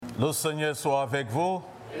Le Seigneur soit avec vous.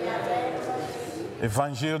 Et avec votre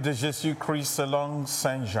Évangile de Jésus-Christ selon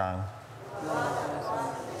Saint Jean.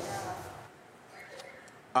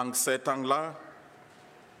 En ces temps-là,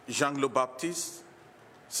 Jean le Baptiste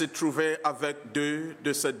se trouvait avec 2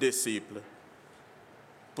 de ses disciples.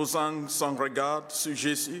 Posant son regard sur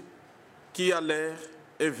Jésus, qui allait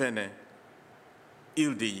et venait,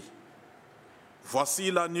 il dit, «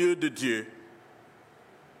 Voici l'agneau de Dieu. »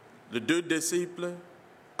 Les 2 disciples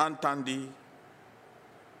entendirent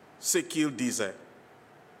ce qu'il disait,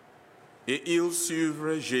 et ils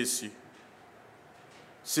suivirent Jésus.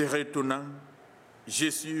 Se retournant,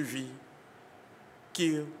 Jésus vit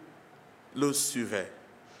qu'il le suivait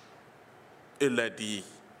et leur dit,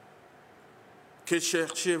 « Que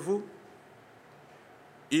cherchez-vous »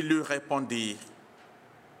 Ils lui répondirent,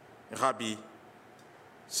 « Rabbi »,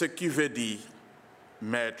 ce qui veut dire «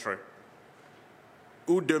 Maître ». «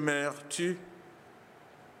 Où demeures-tu »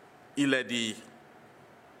 Il leur dit,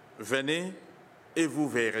 « Venez et vous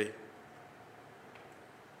verrez. »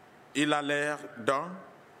 Ils allèrent donc,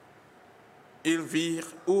 ils virent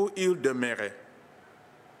où il demeurait.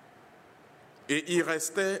 Et ils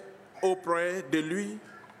restaient auprès de lui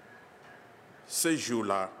ce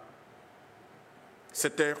jour-là.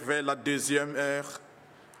 C'était vers la 2e heure,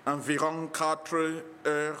 environ 4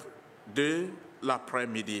 heures de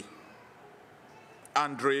l'après-midi.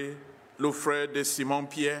 André, le frère de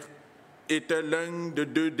Simon-Pierre, était l'un des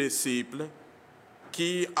 2 disciples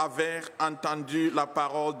qui avaient entendu la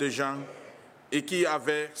parole de Jean et qui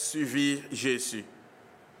avaient suivi Jésus.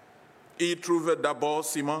 Il trouva d'abord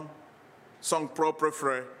Simon, son propre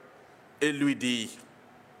frère, et lui dit,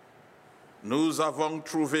 « Nous avons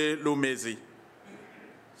trouvé le Messie »,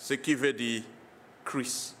 ce qui veut dire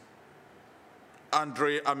Christ.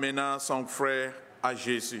 André amena son frère à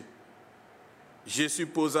Jésus. Jésus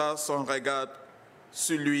posa son regard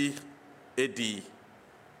sur lui et dit,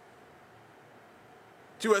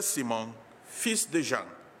 « Tu es Simon, fils de Jean.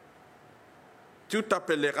 Tu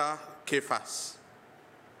t'appelleras Képhas,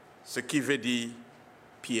 ce qui veut dire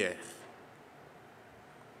Pierre. »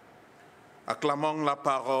 Acclamons la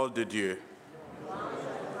parole de Dieu.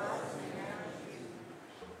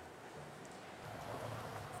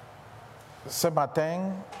 Ce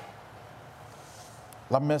matin,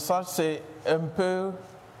 le message c'est un peu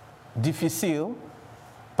difficile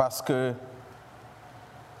parce que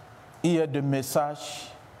il y a des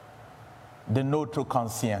messages de notre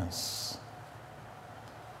conscience.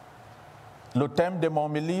 Le thème de mon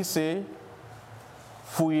homélie c'est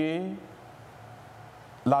fouiller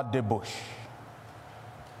la débauche.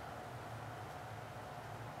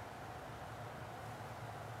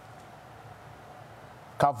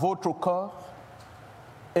 Car votre corps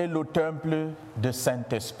est le temple du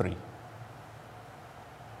Saint-Esprit.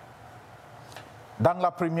 Dans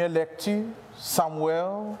la première lecture,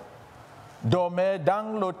 Samuel dormait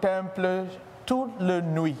dans le temple toute la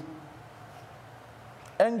nuit.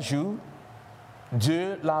 Un jour,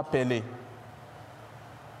 Dieu l'a appelé.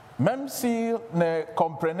 Même s'il ne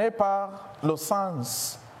comprenait pas le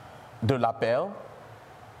sens de l'appel,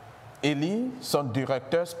 Élie, son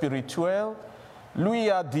directeur spirituel, lui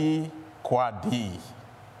a dit quoi dire.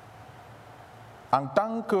 En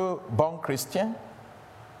tant que bon chrétien,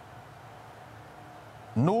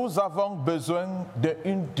 nous avons besoin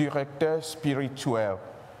d'un directeur spirituel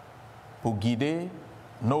pour guider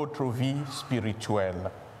notre vie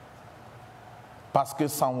spirituelle. Parce que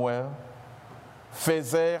Samuel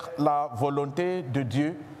faisait la volonté de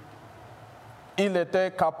Dieu, il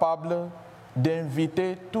était capable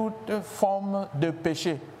d'inviter toute forme de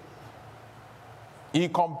péché,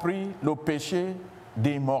 y compris le péché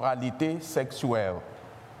d'immoralité sexuelle.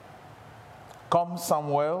 Comme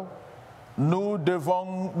Samuel, nous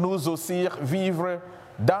devons nous aussi vivre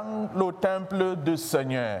dans le temple du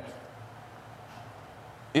Seigneur.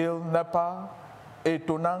 Il n'est pas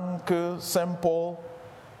étonnant que Saint Paul,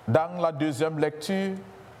 dans la 2e lecture,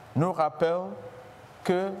 nous rappelle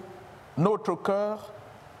que notre cœur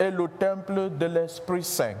est le temple de l'Esprit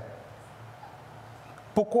Saint.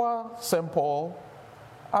 Pourquoi Saint Paul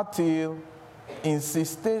a-t-il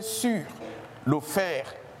insisté sur le fait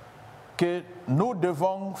que nous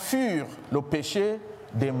devons fuir le péché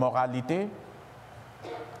d'immoralité?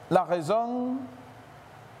 La raison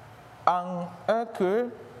en est que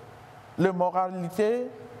l'immoralité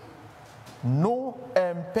nous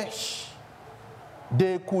empêche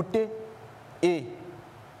d'écouter et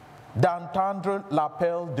d'entendre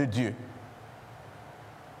l'appel de Dieu.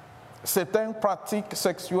 Certaines pratiques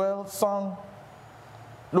sexuelles sont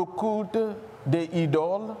le culte des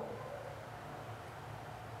idoles,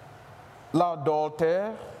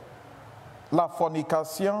 l'adultère, la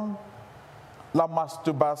fornication, la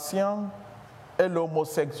masturbation et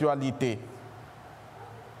l'homosexualité.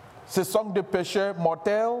 Ce sont des péchés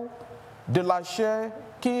mortels de la chair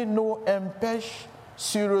qui nous empêchent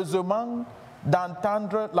sérieusement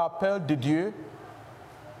d'entendre l'appel de Dieu.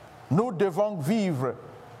 Nous devons vivre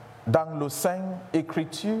dans le Sainte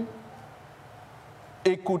Écriture,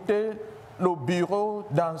 écouter le bureau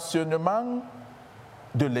d'enseignement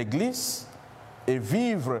de l'Église et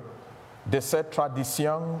vivre de cette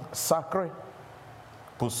tradition sacrée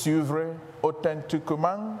pour suivre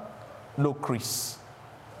authentiquement le Christ.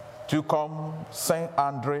 Tout comme Saint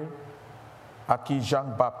André, à qui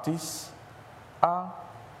Jean-Baptiste a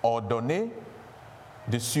ordonné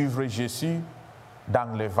de suivre Jésus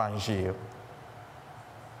dans l'Évangile.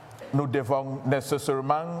 Nous devons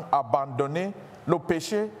nécessairement abandonner le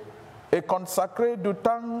péché et consacrer du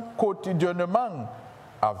temps quotidiennement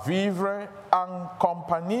à vivre en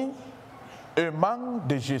compagnie aimante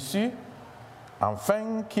de Jésus,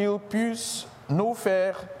 afin qu'il puisse nous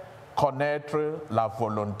faire connaître la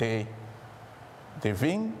volonté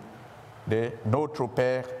divine de notre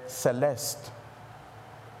Père céleste.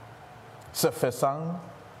 Ce faisant,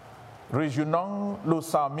 rejoignons le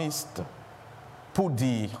psalmiste pour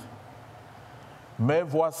dire: mais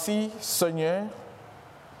voici, Seigneur,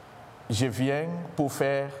 je viens pour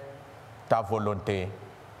faire ta volonté.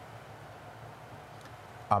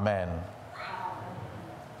 Amen.